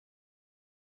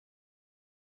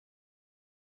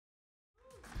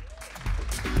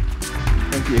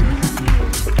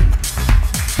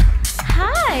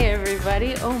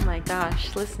everybody. Oh my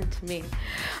gosh, listen to me.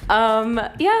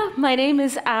 Yeah, my name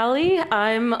is Allie.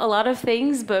 I'm a lot of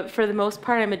things, but for the most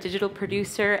part, I'm a digital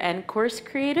producer and course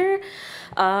creator.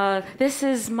 This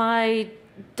is my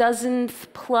dozenth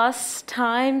plus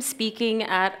time speaking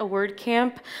at a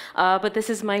WordCamp, but this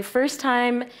is my first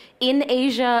time in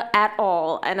Asia at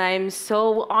all, and I'm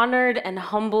so honored and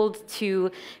humbled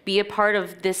to be a part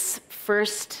of this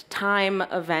first time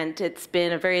event. It's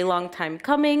been a very long time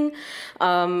coming.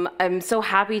 I'm so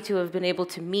happy to have been able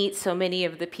to meet so many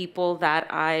of the people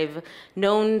that I've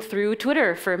known through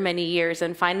Twitter for many years,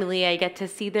 and finally I get to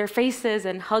see their faces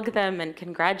and hug them and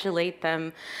congratulate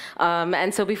them.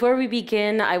 And so before we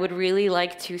begin, I would really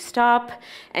like to stop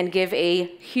and give a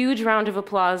huge round of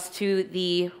applause to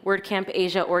the WordCamp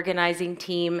Asia organizing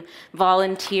team,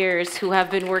 volunteers who have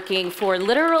been working for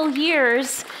literal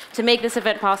years to make this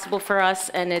event possible for us,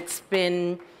 and it's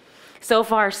been so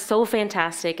far so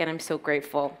fantastic, and I'm so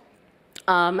grateful.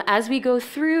 As we go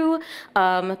through,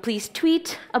 please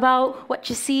tweet about what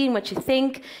you see and what you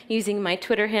think using my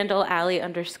Twitter handle,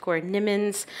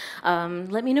 Allie_Nimmons.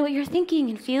 Let me know what you're thinking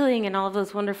and feeling and all of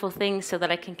those wonderful things so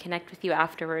that I can connect with you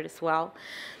afterward as well.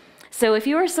 So if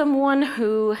you are someone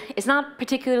who is not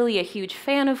particularly a huge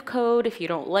fan of code, if you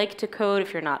don't like to code,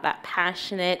 if you're not that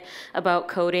passionate about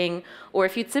coding, or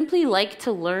if you'd simply like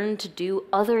to learn to do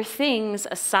other things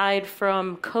aside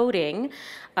from coding,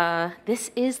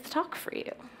 this is the talk for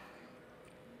you.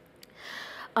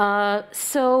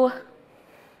 So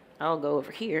I'll go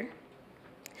over here.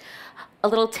 A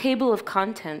little table of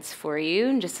contents for you,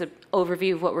 and just an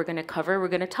overview of what we're going to cover. We're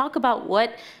going to talk about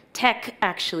what tech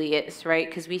actually is, right?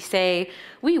 Because we say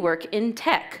we work in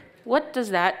tech. What does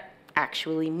that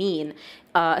actually mean,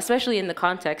 especially in the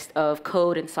context of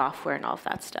code and software and all of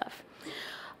that stuff?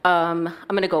 I'm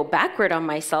going to go backward on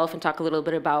myself and talk a little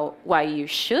bit about why you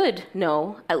should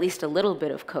know at least a little bit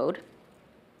of code.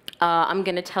 I'm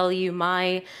going to tell you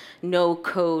my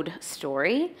no-code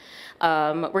story.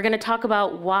 We're going to talk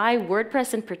about why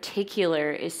WordPress in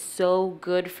particular is so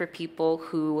good for people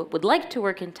who would like to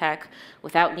work in tech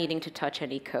without needing to touch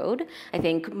any code. I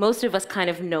think most of us kind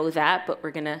of know that, but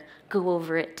we're going to go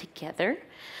over it together.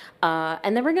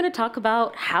 And then we're going to talk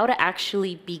about how to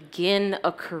actually begin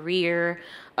a career,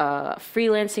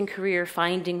 freelancing career,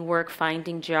 finding work,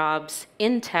 finding jobs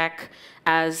in tech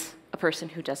as a person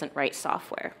who doesn't write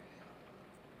software.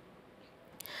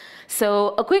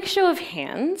 So a quick show of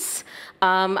hands.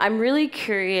 I'm really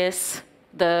curious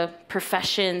the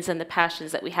professions and the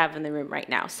passions that we have in the room right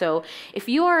now. So if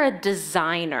you are a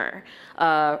designer,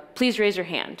 please raise your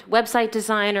hand. Website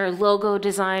designer, logo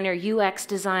designer, UX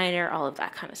designer, all of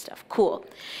that kind of stuff. Cool.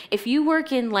 If you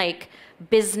work in like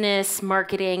business,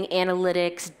 marketing,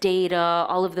 analytics, data,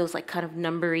 all of those like kind of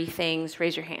numbery things,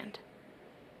 raise your hand.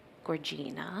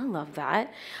 Gorgina, love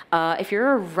that. If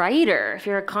you're a writer, if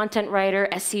you're a content writer,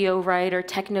 SEO writer,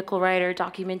 technical writer,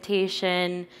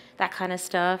 documentation, that kind of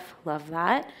stuff, love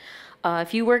that.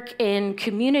 If you work in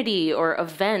community or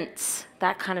events,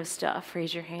 that kind of stuff,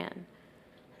 raise your hand.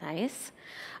 Nice.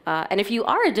 And if you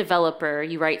are a developer,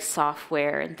 you write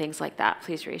software and things like that,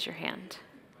 please raise your hand.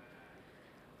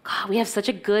 God, we have such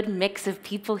a good mix of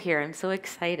people here. I'm so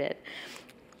excited.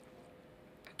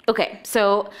 Okay,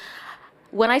 so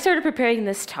when I started preparing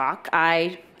this talk,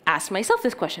 I asked myself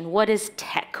this question: what is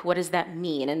tech? What does that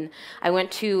mean? And I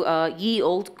went to ye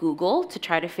old Google to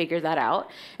try to figure that out.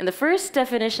 And the first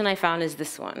definition I found is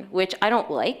this one, which I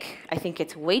don't like. I think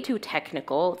it's way too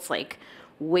technical. It's like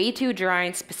way too dry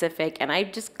and specific, and I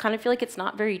just kind of feel like it's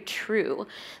not very true.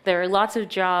 There are lots of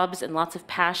jobs and lots of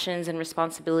passions and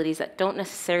responsibilities that don't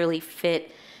necessarily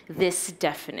fit this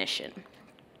definition.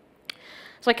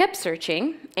 So I kept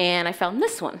searching, and I found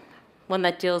this one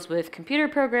that deals with computer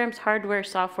programs, hardware,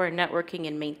 software, networking,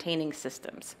 and maintaining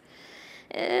systems.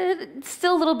 It's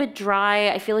still a little bit dry.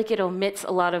 I feel like it omits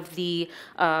a lot of the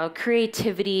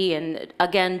creativity and,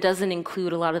 again, doesn't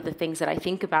include a lot of the things that I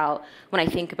think about when I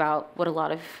think about what a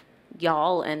lot of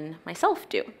y'all and myself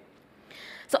do.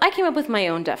 So I came up with my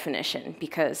own definition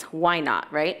because why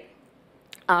not, right?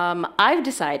 I've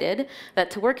decided that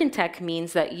to work in tech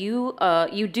means that you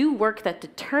do work that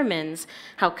determines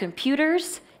how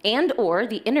computers and/or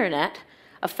the internet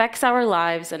affects our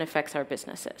lives and affects our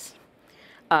businesses,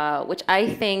 which I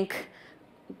think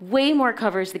way more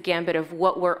covers the gambit of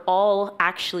what we're all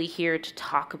actually here to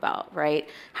talk about, right?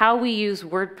 How we use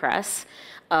WordPress,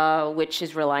 which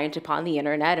is reliant upon the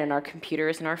internet and our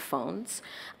computers and our phones,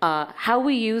 how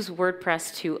we use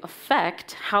WordPress to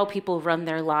affect how people run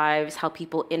their lives, how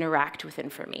people interact with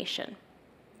information.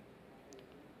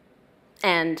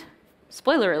 And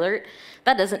spoiler alert,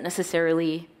 that doesn't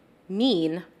necessarily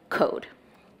mean code.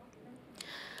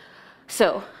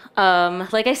 So,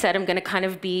 like I said, I'm going to kind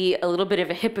of be a little bit of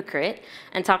a hypocrite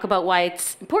and talk about why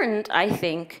it's important, I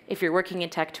think, if you're working in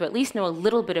tech, to at least know a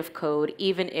little bit of code,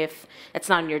 even if it's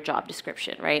not in your job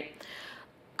description, right?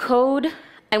 Code,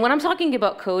 and when I'm talking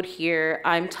about code here,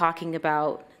 I'm talking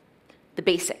about the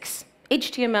basics.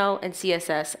 HTML and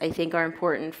CSS, I think, are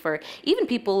important for even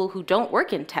people who don't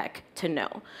work in tech to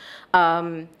know.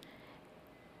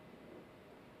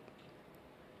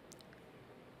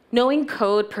 Knowing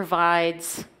code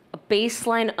provides a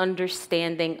baseline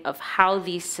understanding of how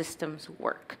these systems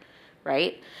work,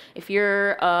 right? If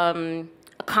you're a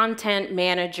content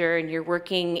manager and you're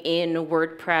working in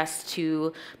WordPress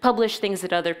to publish things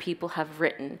that other people have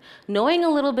written, knowing a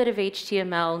little bit of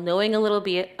HTML, knowing a little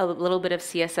bit of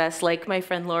CSS, like my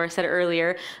friend Laura said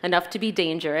earlier, enough to be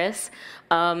dangerous,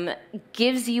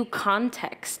 gives you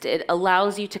context. It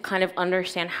allows you to kind of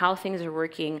understand how things are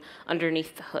working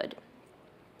underneath the hood.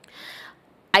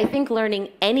 I think learning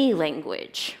any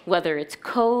language, whether it's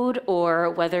code or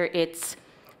whether it's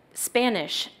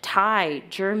Spanish, Thai,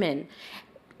 German,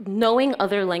 knowing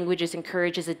other languages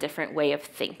encourages a different way of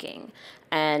thinking.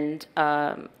 And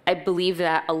I believe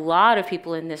that a lot of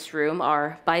people in this room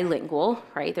are bilingual,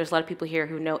 right? There's a lot of people here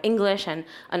who know English and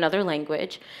another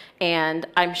language. And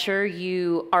I'm sure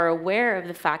you are aware of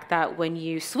the fact that when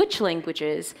you switch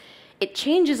languages, it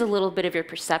changes a little bit of your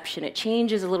perception. It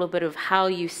changes a little bit of how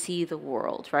you see the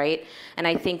world, right? And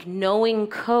I think knowing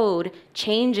code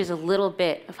changes a little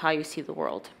bit of how you see the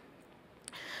world.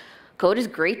 Code is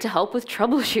great to help with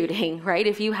troubleshooting, right?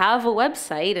 If you have a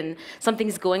website and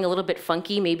something's going a little bit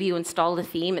funky, maybe you installed a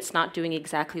theme, it's not doing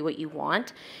exactly what you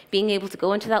want, being able to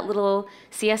go into that little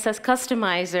CSS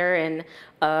customizer and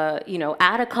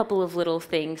add a couple of little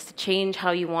things to change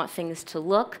how you want things to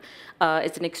look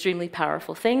is an extremely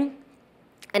powerful thing.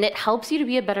 And it helps you to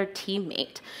be a better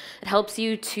teammate. It helps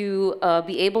you to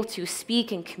be able to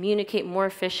speak and communicate more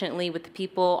efficiently with the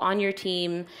people on your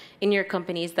team, in your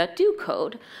companies that do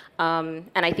code. And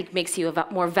I think makes you a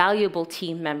more valuable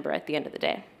team member at the end of the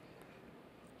day.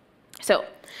 So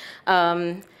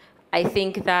I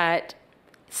think that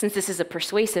since this is a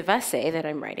persuasive essay that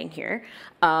I'm writing here,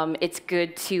 it's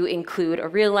good to include a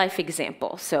real life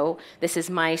example. So this is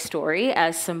my story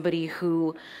as somebody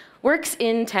who works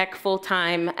in tech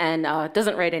full-time and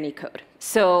doesn't write any code.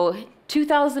 So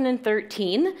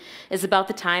 2013 is about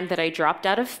the time that I dropped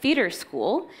out of theater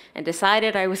school and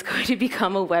decided I was going to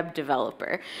become a web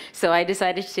developer. So I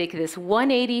decided to take this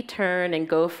 180 turn and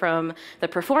go from the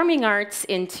performing arts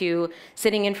into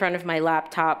sitting in front of my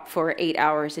laptop for 8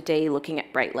 hours a day looking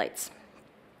at bright lights.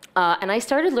 And I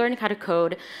started learning how to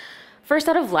code first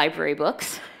out of library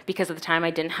books, because at the time I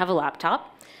didn't have a laptop.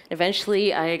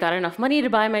 Eventually, I got enough money to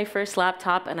buy my first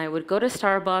laptop, and I would go to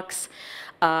Starbucks,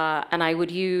 and I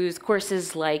would use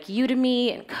courses like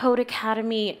Udemy and Code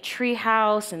Academy, and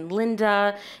Treehouse, and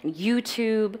Lynda, and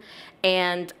YouTube,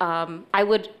 and I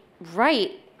would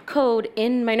write code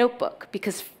in my notebook,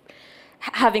 because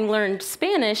having learned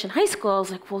Spanish in high school, I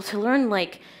was like, well, to learn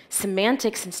like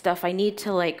semantics and stuff, I need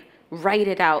to like write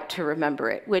it out to remember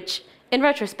it, which in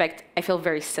retrospect, I feel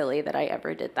very silly that I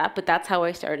ever did that, but that's how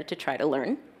I started to try to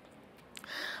learn.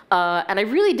 And I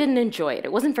really didn't enjoy it.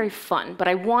 It wasn't very fun, but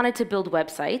I wanted to build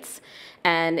websites.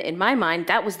 And in my mind,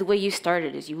 that was the way you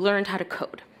started, is you learned how to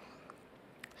code.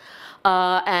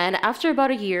 And after about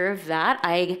a year of that,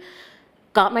 I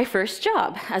got my first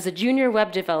job as a junior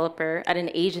web developer at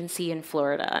an agency in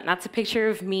Florida. And that's a picture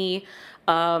of me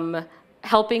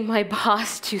helping my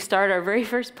boss to start our very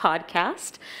first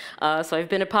podcast. So I've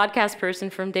been a podcast person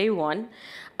from day one.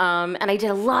 And I did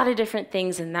a lot of different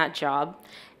things in that job.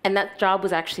 And that job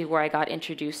was actually where I got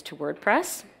introduced to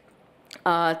WordPress.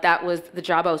 That was the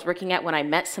job I was working at when I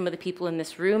met some of the people in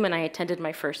this room, and I attended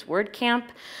my first WordCamp.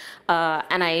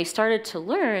 And I started to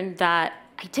learn that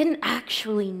I didn't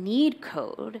actually need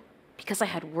code because I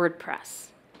had WordPress.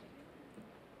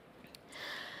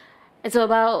 And so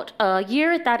about a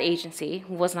year at that agency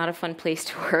was not a fun place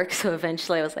to work, so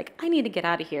eventually I was like, I need to get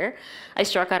out of here. I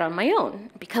struck out on my own.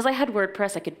 Because I had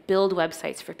WordPress, I could build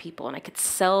websites for people, and I could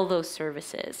sell those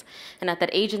services. And at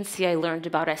that agency, I learned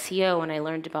about SEO, and I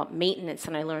learned about maintenance,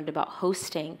 and I learned about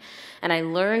hosting. And I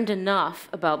learned enough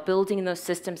about building those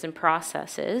systems and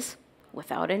processes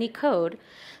without any code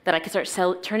that I could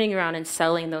start turning around and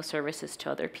selling those services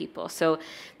to other people. So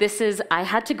I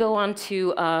had to go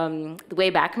onto the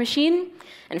Wayback Machine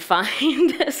and find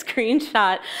a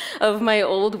screenshot of my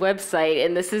old website,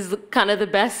 and this is kind of the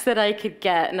best that I could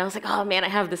get. And I was like, oh man, I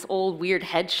have this old weird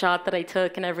headshot that I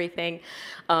took and everything.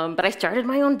 But I started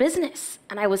my own business,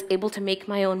 and I was able to make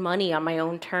my own money on my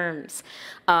own terms.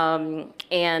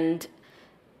 And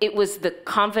it was the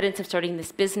confidence of starting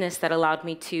this business that allowed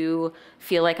me to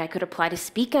feel like I could apply to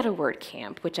speak at a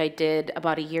WordCamp, which I did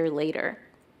about a year later.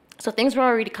 So things were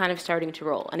already kind of starting to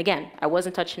roll. And again, I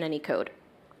wasn't touching any code.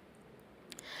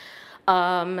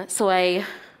 So I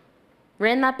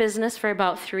ran that business for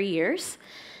about 3 years.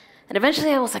 And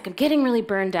eventually I was like, I'm getting really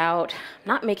burned out. I'm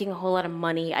not making a whole lot of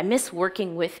money. I miss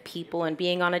working with people and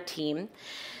being on a team.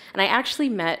 And I actually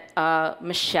met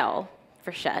Michelle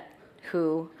Frechette,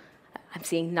 who I'm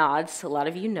seeing nods, a lot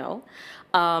of you know.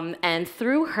 And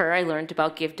through her, I learned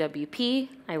about GiveWP.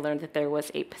 I learned that there was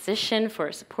a position for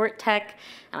a support tech,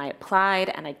 and I applied,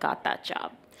 and I got that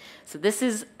job. So this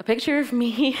is a picture of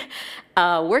me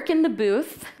working the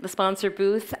booth, the sponsor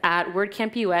booth, at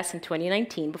WordCamp US in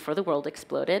 2019, before the world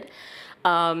exploded.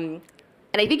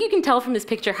 And I think you can tell from this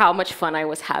picture how much fun I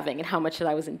was having and how much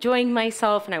I was enjoying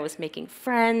myself, and I was making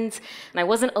friends, and I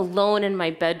wasn't alone in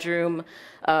my bedroom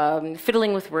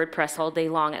fiddling with WordPress all day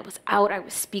long. I was out, I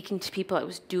was speaking to people, I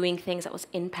was doing things, I was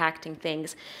impacting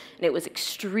things, and it was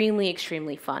extremely,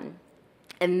 extremely fun.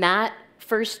 And that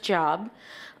first job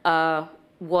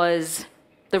was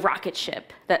the rocket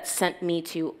ship that sent me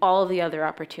to all the other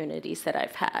opportunities that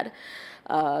I've had.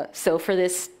 So for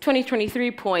this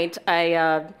 2023 point,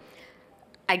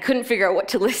 I couldn't figure out what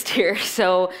to list here.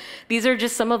 So these are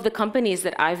just some of the companies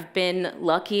that I've been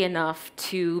lucky enough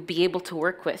to be able to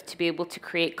work with, to be able to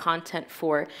create content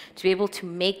for, to be able to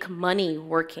make money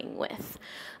working with.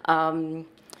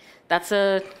 That's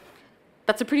a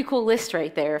pretty cool list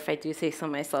right there, if I do say so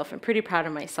myself. I'm pretty proud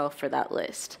of myself for that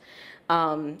list.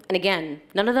 And again,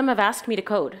 none of them have asked me to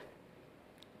code.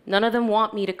 None of them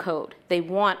want me to code. They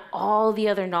want all the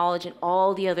other knowledge and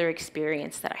all the other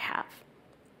experience that I have.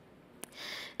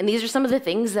 And these are some of the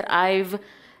things that I've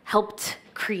helped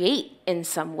create in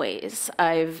some ways.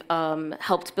 I've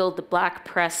helped build the Black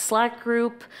Press Slack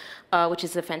group, which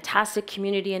is a fantastic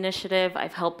community initiative.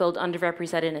 I've helped build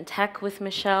Underrepresented in Tech with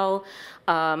Michelle.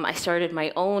 I started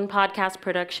my own podcast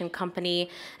production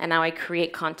company, and now I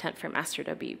create content for Master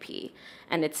WP.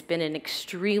 And it's been an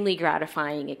extremely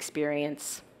gratifying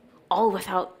experience, all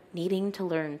without needing to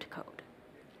learn to code.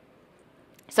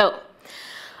 So,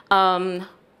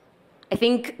 I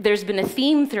think there's been a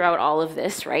theme throughout all of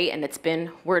this, right? And it's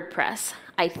been WordPress.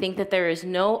 I think that there is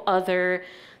no other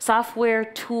software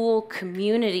tool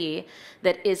community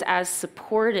that is as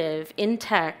supportive in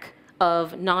tech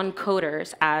of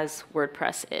non-coders as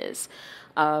WordPress is.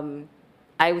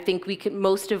 I think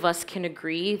most of us can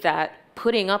agree that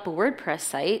putting up a WordPress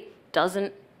site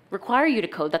doesn't require you to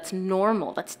code. That's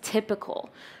normal, that's typical,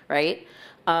 right?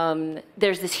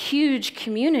 There's this huge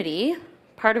community,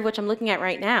 part of which I'm looking at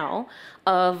right now,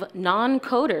 of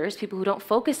non-coders, people who don't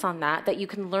focus on that, that you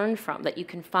can learn from, that you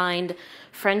can find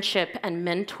friendship and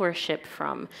mentorship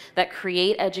from, that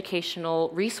create educational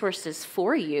resources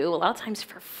for you, a lot of times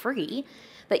for free,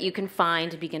 that you can find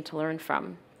and begin to learn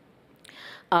from.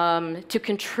 To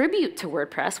contribute to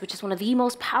WordPress, which is one of the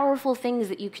most powerful things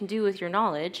that you can do with your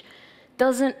knowledge,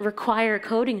 doesn't require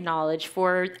coding knowledge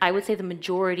for, I would say, the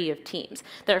majority of teams.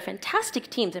 There are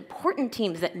fantastic teams, important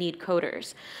teams that need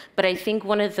coders. But I think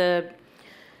one of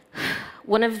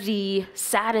the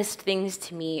saddest things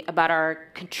to me about our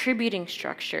contributing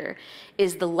structure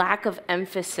is the lack of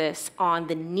emphasis on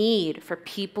the need for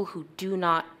people who do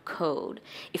not code.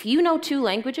 If you know 2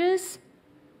 languages,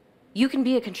 you can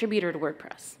be a contributor to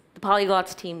WordPress. The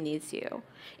Polyglots team needs you.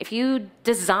 If you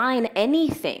design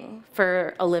anything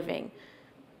for a living,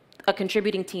 a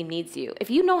contributing team needs you.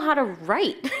 If you know how to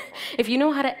write, if you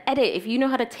know how to edit, if you know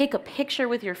how to take a picture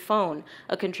with your phone,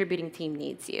 a contributing team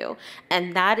needs you.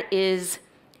 And that is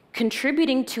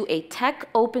contributing to a tech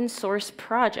open source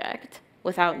project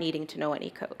without needing to know any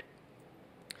code.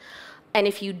 And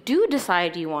if you do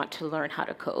decide you want to learn how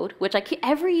to code, which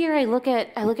every year I look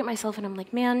at myself and I'm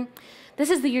like, man, this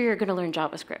is the year you're going to learn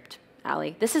JavaScript.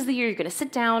 Allie, this is the year you're going to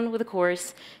sit down with a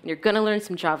course and you're going to learn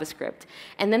some JavaScript.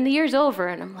 And then the year's over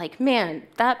and I'm like, man,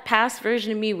 that past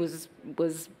version of me was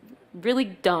really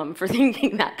dumb for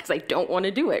thinking that because I don't want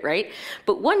to do it, right?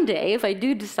 But one day, if I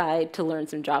do decide to learn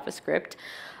some JavaScript,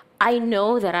 I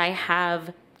know that I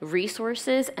have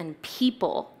resources and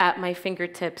people at my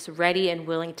fingertips ready and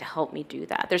willing to help me do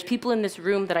that. There's people in this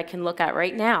room that I can look at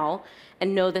right now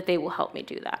and know that they will help me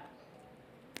do that.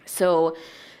 So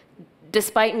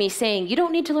despite me saying, you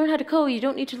don't need to learn how to code, you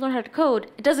don't need to learn how to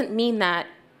code, it doesn't mean that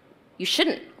you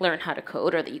shouldn't learn how to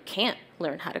code or that you can't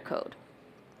learn how to code.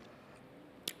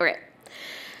 All right.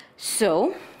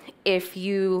 So if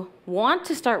you want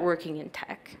to start working in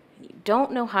tech and you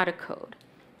don't know how to code,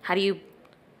 how do you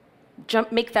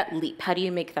make that leap? How do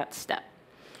you make that step?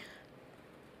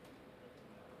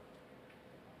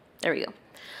 There we go.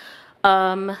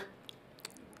 Um,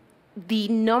 the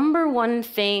number one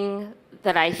thing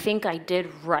that I think I did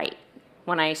right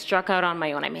when I struck out on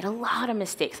my own, I made a lot of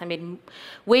mistakes. I made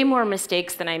way more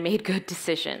mistakes than I made good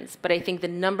decisions. But I think the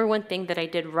number one thing that I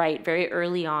did right very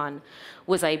early on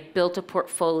was I built a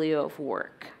portfolio of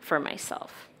work for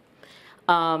myself.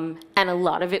 And a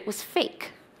lot of it was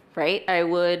fake, right? I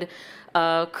would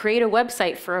create a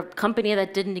website for a company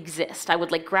that didn't exist. I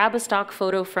would like grab a stock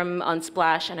photo from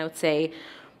Unsplash and I would say,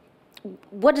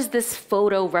 what does this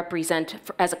photo represent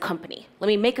as a company? Let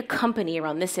me make a company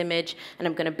around this image, and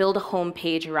I'm going to build a home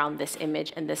page around this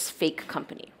image and this fake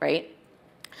company, right?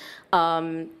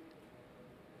 And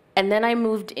then I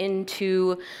moved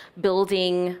into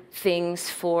building things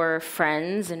for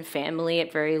friends and family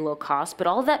at very low cost. But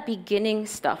all that beginning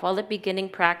stuff, all that beginning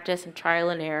practice and trial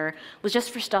and error was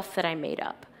just for stuff that I made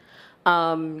up.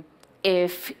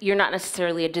 If you're not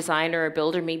necessarily a designer or a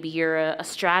builder, maybe you're a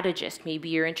strategist, maybe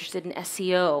you're interested in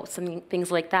SEO,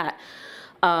 things like that.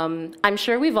 I'm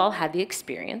sure we've all had the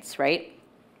experience, right,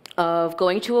 of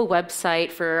going to a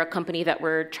website for a company that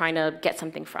we're trying to get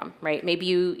something from, right? Maybe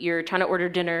you're trying to order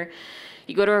dinner,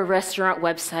 you go to a restaurant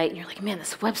website, and you're like, man,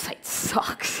 this website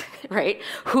sucks, right?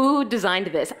 Who designed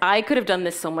this? I could have done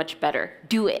this so much better.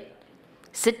 Do it.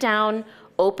 Sit down.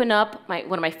 Open up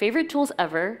one of my favorite tools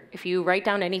ever. If you write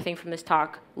down anything from this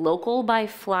talk, Local by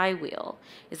Flywheel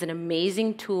is an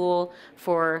amazing tool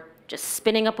for just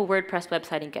spinning up a WordPress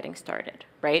website and getting started,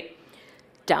 right?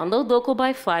 Download Local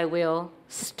by Flywheel,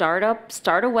 start a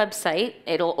website.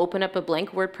 It'll open up a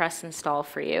blank WordPress install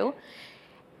for you,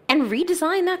 and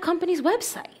redesign that company's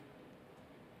website.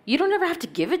 You don't ever have to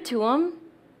give it to them.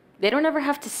 They don't ever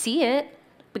have to see it,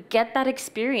 but get that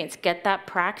experience, get that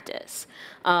practice.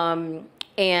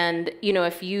 And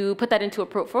if you put that into a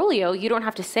portfolio, you don't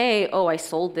have to say, oh, I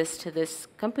sold this to this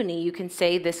company. You can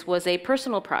say this was a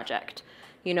personal project.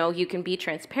 You can be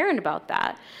transparent about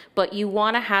that. But you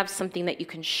want to have something that you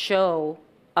can show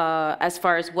as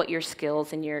far as what your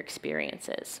skills and your experience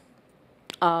is.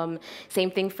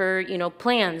 Same thing for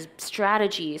plans,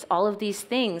 strategies, all of these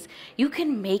things. You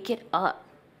can make it up.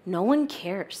 No one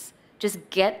cares. Just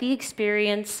get the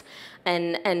experience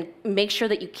and make sure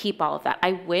that you keep all of that.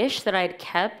 I wish that I'd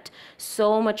kept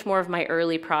so much more of my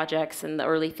early projects and the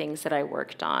early things that I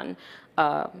worked on.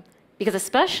 Because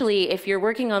especially if you're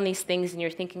working on these things and you're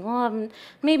thinking, well,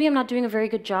 maybe I'm not doing a very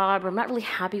good job, or I'm not really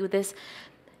happy with this.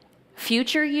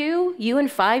 Future you in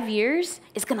 5 years,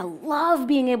 is going to love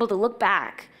being able to look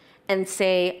back and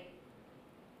say,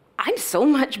 I'm so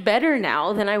much better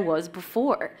now than I was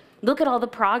before. Look at all the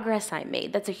progress I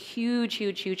made. That's a huge,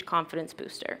 huge, huge confidence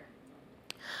booster.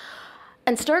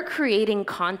 And start creating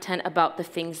content about the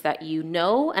things that you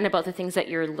know and about the things that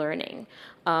you're learning.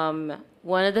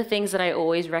 One of the things that I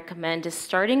always recommend is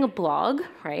starting a blog,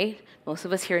 right? Most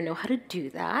of us here know how to do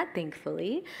that,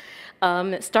 thankfully.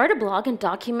 Start a blog and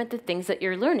document the things that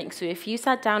you're learning. So if you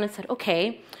sat down and said,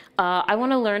 okay, I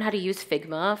want to learn how to use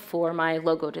Figma for my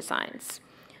logo designs,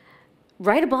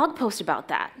 write a blog post about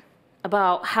that.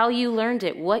 About how you learned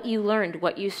it, what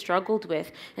you struggled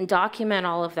with, and document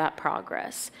all of that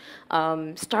progress.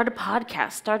 Start a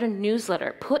podcast, start a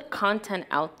newsletter, put content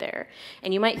out there.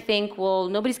 And you might think, well,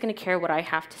 nobody's going to care what I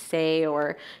have to say,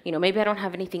 or maybe I don't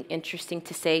have anything interesting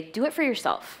to say. Do it for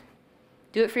yourself.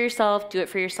 Do it for yourself. Do it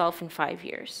for yourself in 5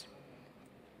 years.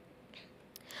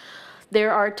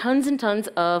 There are tons and tons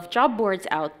of job boards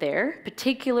out there,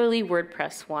 particularly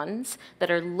WordPress ones,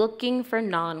 that are looking for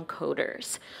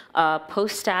non-coders.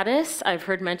 Post Status, I've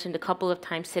heard mentioned a couple of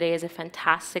times today, is a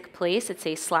fantastic place. It's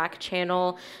a Slack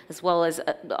channel, as well as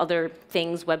other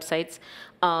things, websites.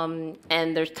 And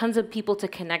there's tons of people to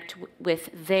connect with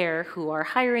there who are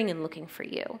hiring and looking for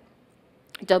you.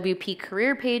 WP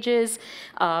Career Pages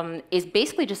is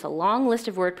basically just a long list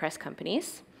of WordPress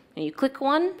companies. And you click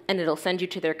one, and it'll send you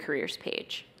to their careers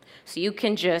page. So you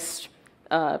can just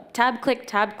tab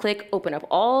click, open up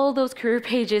all those career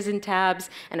pages and tabs,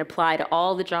 and apply to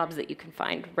all the jobs that you can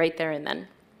find right there and then.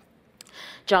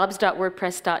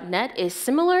 Jobs.wordpress.net is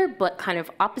similar, but kind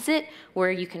of opposite,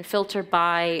 where you can filter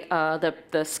by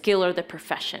the skill or the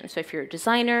profession. So if you're a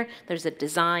designer, there's a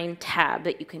design tab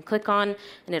that you can click on,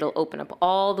 and it'll open up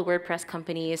all the WordPress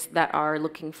companies that are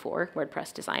looking for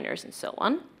WordPress designers and so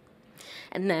on.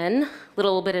 And then, a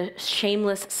little bit of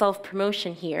shameless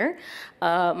self-promotion here.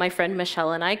 My friend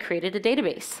Michelle and I created a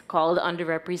database called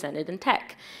Underrepresented in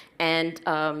Tech. And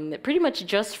pretty much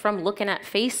just from looking at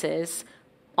faces,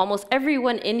 almost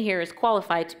everyone in here is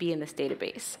qualified to be in this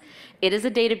database. It is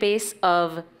a database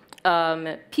of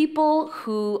people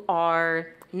who are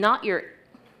not your,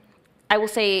 I will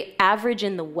say, average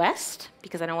in the West,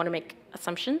 because I don't want to make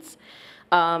assumptions.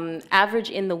 Average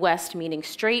in the West, meaning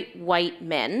straight white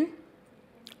men.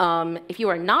 If you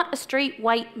are not a straight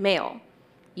white male,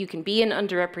 you can be an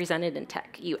underrepresented in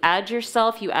tech. You add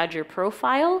yourself, you add your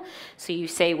profile, so you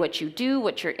say what you do,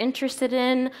 what you're interested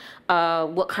in,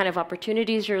 what kind of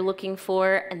opportunities you're looking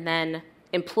for, and then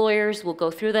employers will go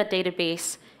through that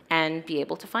database and be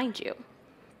able to find you.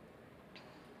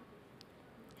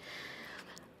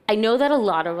 I know that a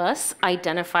lot of us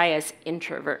identify as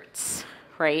introverts,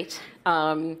 right?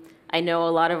 I know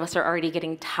a lot of us are already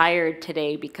getting tired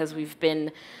today because we've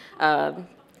been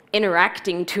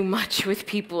interacting too much with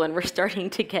people and we're starting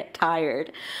to get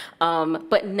tired.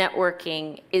 But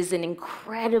networking is an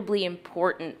incredibly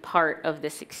important part of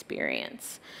this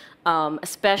experience,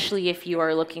 especially if you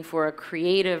are looking for a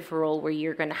creative role where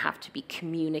you're going to have to be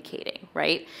communicating,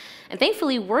 right? And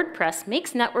thankfully, WordPress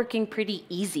makes networking pretty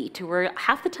easy to where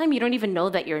half the time you don't even know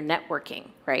that you're networking,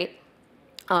 right?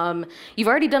 You've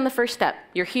already done the first step.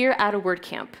 You're here at a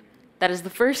WordCamp. That is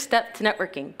the first step to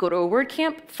networking. Go to a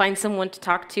WordCamp, find someone to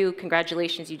talk to.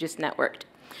 Congratulations, you just networked.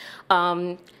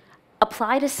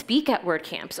 Apply to speak at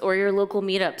WordCamps or your local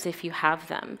meetups if you have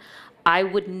them. I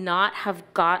would not have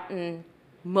gotten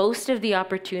most of the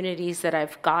opportunities that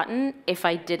I've gotten if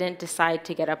I didn't decide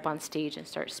to get up on stage and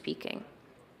start speaking.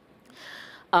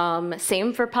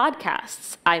 Same for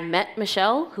podcasts. I met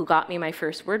Michelle, who got me my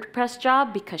first WordPress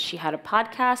job because she had a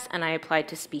podcast and I applied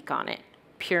to speak on it.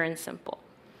 Pure and simple.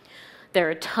 There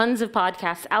are tons of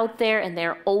podcasts out there and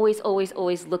they're always, always,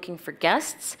 always looking for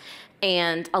guests.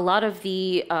 And a lot of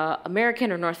the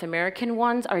American or North American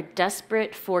ones are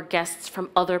desperate for guests from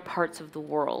other parts of the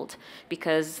world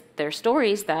because they're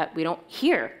stories that we don't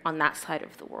hear on that side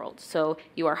of the world. So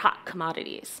you are hot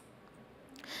commodities.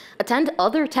 Attend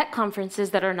other tech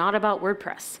conferences that are not about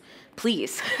WordPress.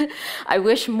 Please. I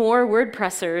wish more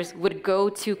WordPressers would go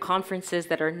to conferences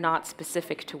that are not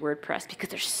specific to WordPress because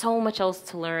there's so much else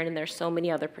to learn and there's so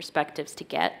many other perspectives to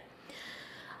get.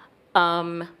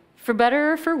 For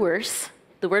better or for worse,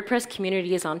 the WordPress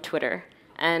community is on Twitter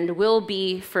and will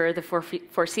be for the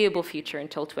foreseeable future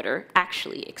until Twitter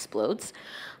actually explodes.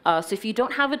 So if you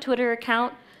don't have a Twitter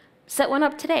account, set one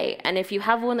up today. And if you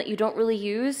have one that you don't really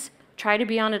use, try to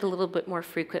be on it a little bit more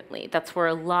frequently. That's where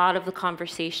a lot of the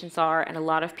conversations are, and a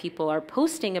lot of people are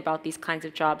posting about these kinds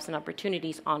of jobs and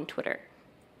opportunities on Twitter.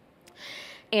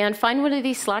 And find one of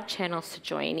these Slack channels to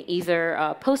join,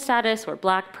 either Post Status or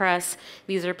Black Press.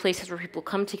 These are places where people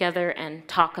come together and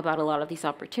talk about a lot of these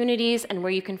opportunities and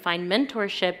where you can find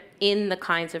mentorship in the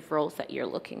kinds of roles that you're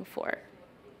looking for.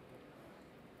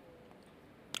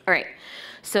 All right.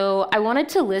 So I wanted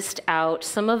to list out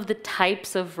some of the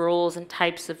types of roles and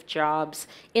types of jobs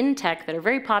in tech that are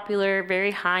very popular, very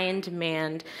high in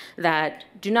demand, that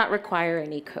do not require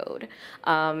any code.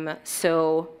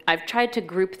 So I've tried to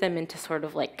group them into sort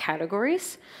of like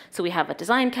categories. So we have a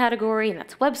design category, and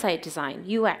that's website design,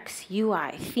 UX,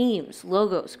 UI, themes,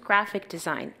 logos, graphic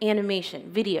design,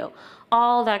 animation, video,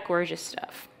 all that gorgeous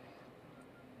stuff.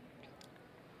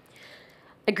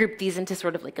 I group these into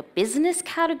sort of like a business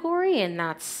category, and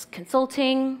that's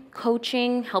consulting,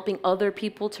 coaching, helping other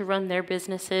people to run their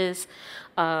businesses,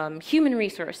 human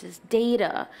resources,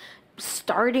 data,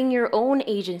 starting your own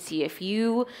agency. If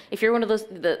you're one of those,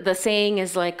 the saying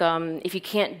is like, if you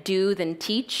can't do, then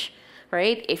teach,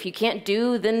 right? If you can't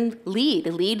do, then lead.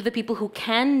 Lead the people who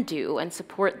can do and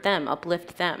support them,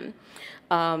 uplift them.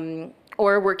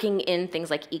 Or working in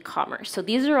things like e-commerce. So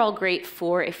these are all great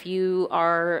for if you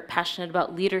are passionate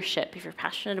about leadership, if you're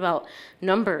passionate about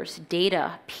numbers,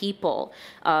 data, people.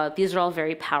 These are all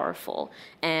very powerful.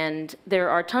 And there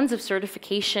are tons of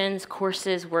certifications,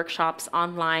 courses, workshops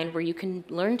online where you can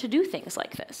learn to do things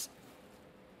like this.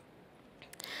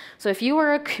 So if you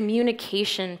are a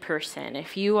communication person,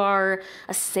 if you are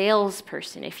a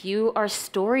salesperson, if you are a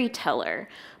storyteller,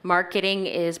 marketing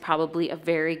is probably a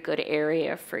very good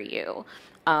area for you.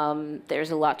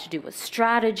 There's a lot to do with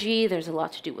strategy. There's a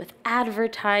lot to do with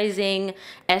advertising.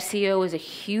 SEO is a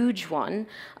huge one,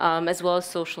 as well as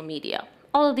social media.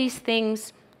 All of these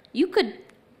things, you could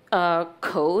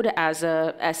code as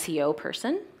a SEO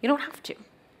person. You don't have to.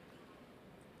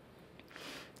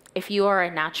 If you are a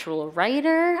natural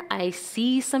writer, I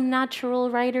see some natural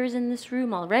writers in this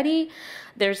room already.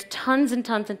 There's tons and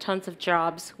tons and tons of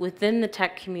jobs within the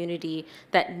tech community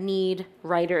that need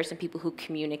writers and people who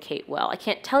communicate well. I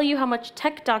can't tell you how much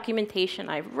tech documentation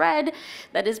I've read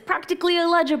that is practically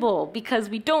illegible because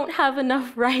we don't have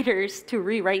enough writers to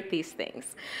rewrite these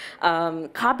things.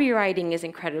 Copywriting is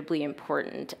incredibly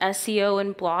important. SEO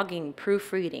and blogging,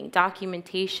 proofreading,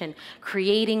 documentation,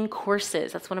 creating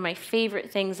courses. That's one of my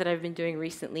favorite things that I've been doing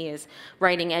recently is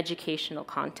writing educational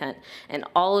content. And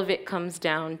all of it comes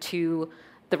down to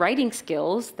the writing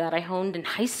skills that I honed in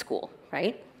high school,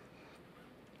 right?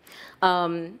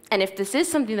 And if this is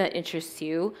something that interests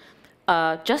you,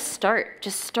 just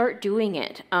start doing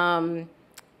it.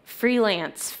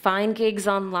 Freelance, find gigs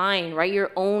online, write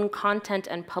your own content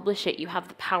and publish it. You have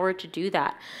the power to do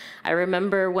that. I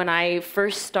remember when I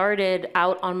first started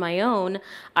out on my own,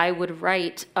 I would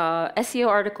write SEO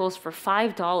articles for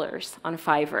 $5 on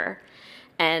Fiverr.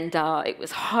 And it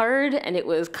was hard and it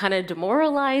was kind of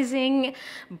demoralizing,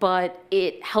 but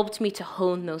it helped me to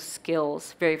hone those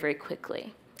skills very, very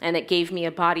quickly. And it gave me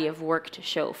a body of work to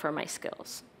show for my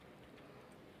skills.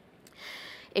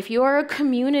 If you're a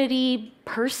community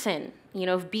person, you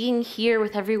know, if being here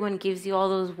with everyone gives you all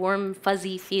those warm,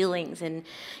 fuzzy feelings, and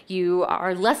you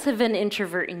are less of an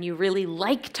introvert and you really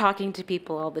like talking to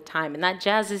people all the time, and that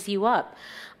jazzes you up,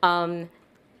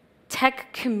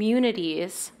 tech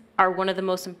communities are one of the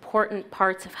most important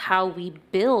parts of how we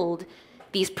build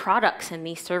these products and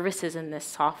these services and this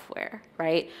software,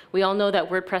 right? We all know that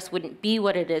WordPress wouldn't be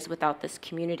what it is without this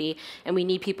community, and we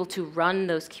need people to run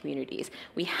those communities.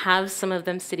 We have some of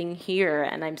them sitting here,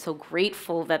 and I'm so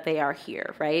grateful that they are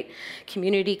here, right?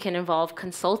 Community can involve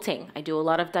consulting. I do a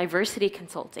lot of diversity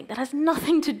consulting. That has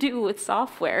nothing to do with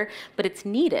software, but it's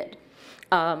needed.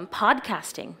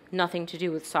 Podcasting, nothing to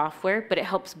do with software, but it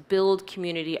helps build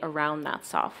community around that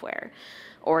software.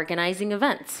 Organizing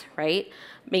events, right?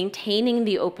 Maintaining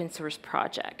the open source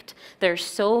project. There's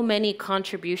so many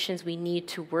contributions we need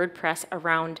to WordPress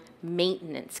around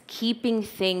maintenance, keeping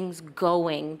things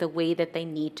going the way that they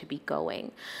need to be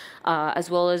going,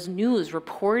 as well as news,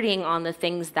 reporting on the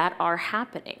things that are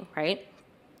happening, right?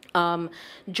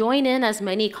 Join in as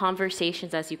many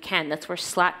conversations as you can. That's where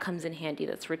Slack comes in handy.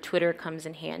 That's where Twitter comes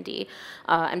in handy.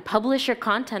 And publish your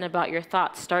content about your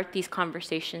thoughts. Start these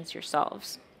conversations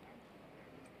yourselves.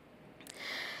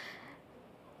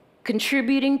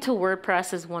 Contributing to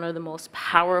WordPress is one of the most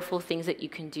powerful things that you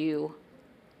can do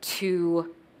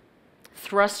to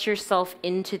thrust yourself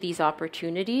into these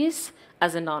opportunities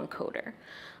as a non-coder.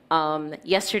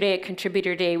 Yesterday at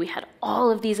Contributor Day, we had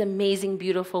all of these amazing,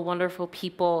 beautiful, wonderful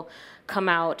people come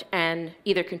out and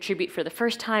either contribute for the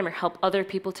first time or help other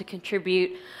people to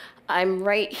contribute. I'm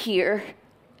right here,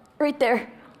 right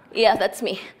there. Yeah, that's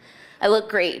me. I look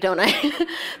great, don't I?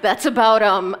 That's about,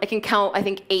 I can count, I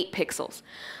think, 8 pixels.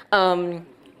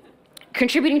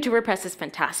 Contributing to WordPress is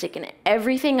fantastic, and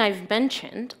everything I've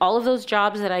mentioned, all of those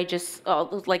jobs that I just,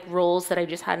 like roles that I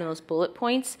just had in those bullet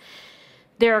points,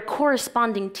 there are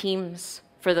corresponding teams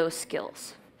for those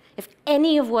skills. If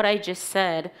any of what I just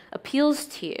said appeals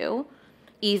to you,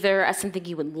 either as something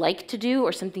you would like to do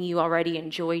or something you already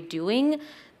enjoy doing,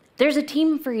 there's a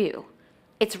team for you.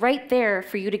 It's right there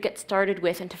for you to get started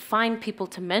with and to find people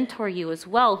to mentor you as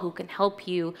well who can help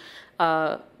you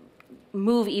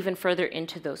move even further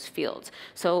into those fields.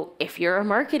 So if you're a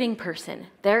marketing person,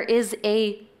 there is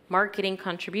a marketing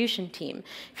contribution team.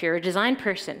 If you're a design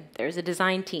person, there's a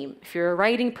design team. If you're a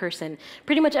writing person,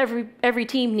 pretty much every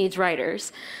team needs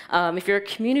writers. If you're a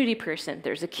community person,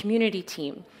 there's a community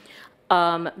team.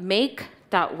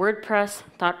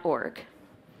 Make.wordpress.org.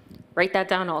 Write that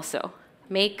down also.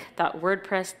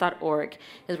 Make.wordpress.org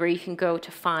is where you can go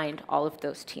to find all of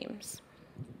those teams.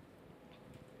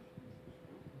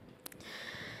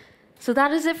 So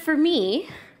that is it for me.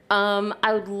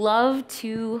 I would love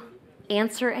to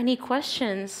answer any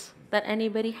questions that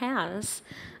anybody has.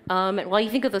 And while you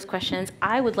think of those questions,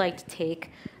 I would like to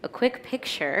take a quick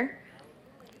picture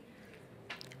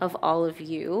of all of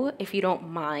you, if you don't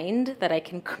mind, that I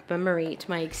can commemorate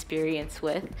my experience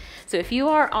with. So if you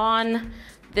are on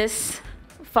this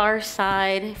far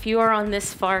side, if you are on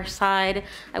this far side,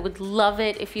 I would love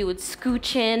it if you would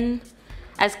scooch in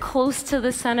as close to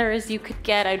the center as you could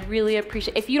get. I'd really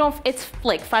appreciate it. If you don't, it's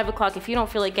like 5 o'clock. If you don't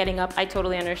feel like getting up, I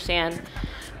totally understand.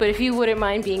 But if you wouldn't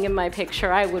mind being in my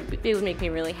picture, it would make me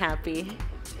really happy.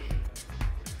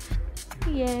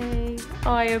 Yay.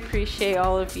 Oh, I appreciate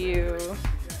all of you.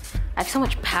 I have so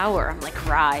much power. I'm like,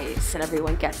 rise, and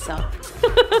everyone gets up.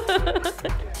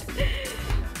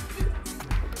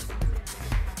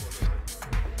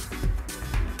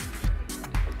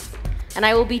 And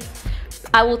I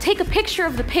will take a picture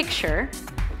of the picture,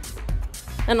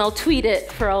 and I'll tweet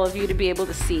it for all of you to be able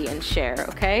to see and share,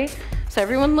 okay? So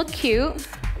everyone look cute.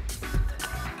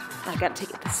 I gotta take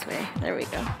it this way. There we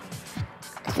go.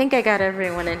 I think I got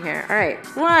everyone in here. All right,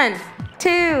 1,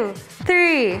 2,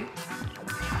 3.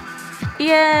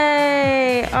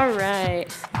 Yay! All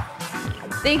right.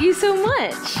 Thank you so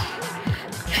much.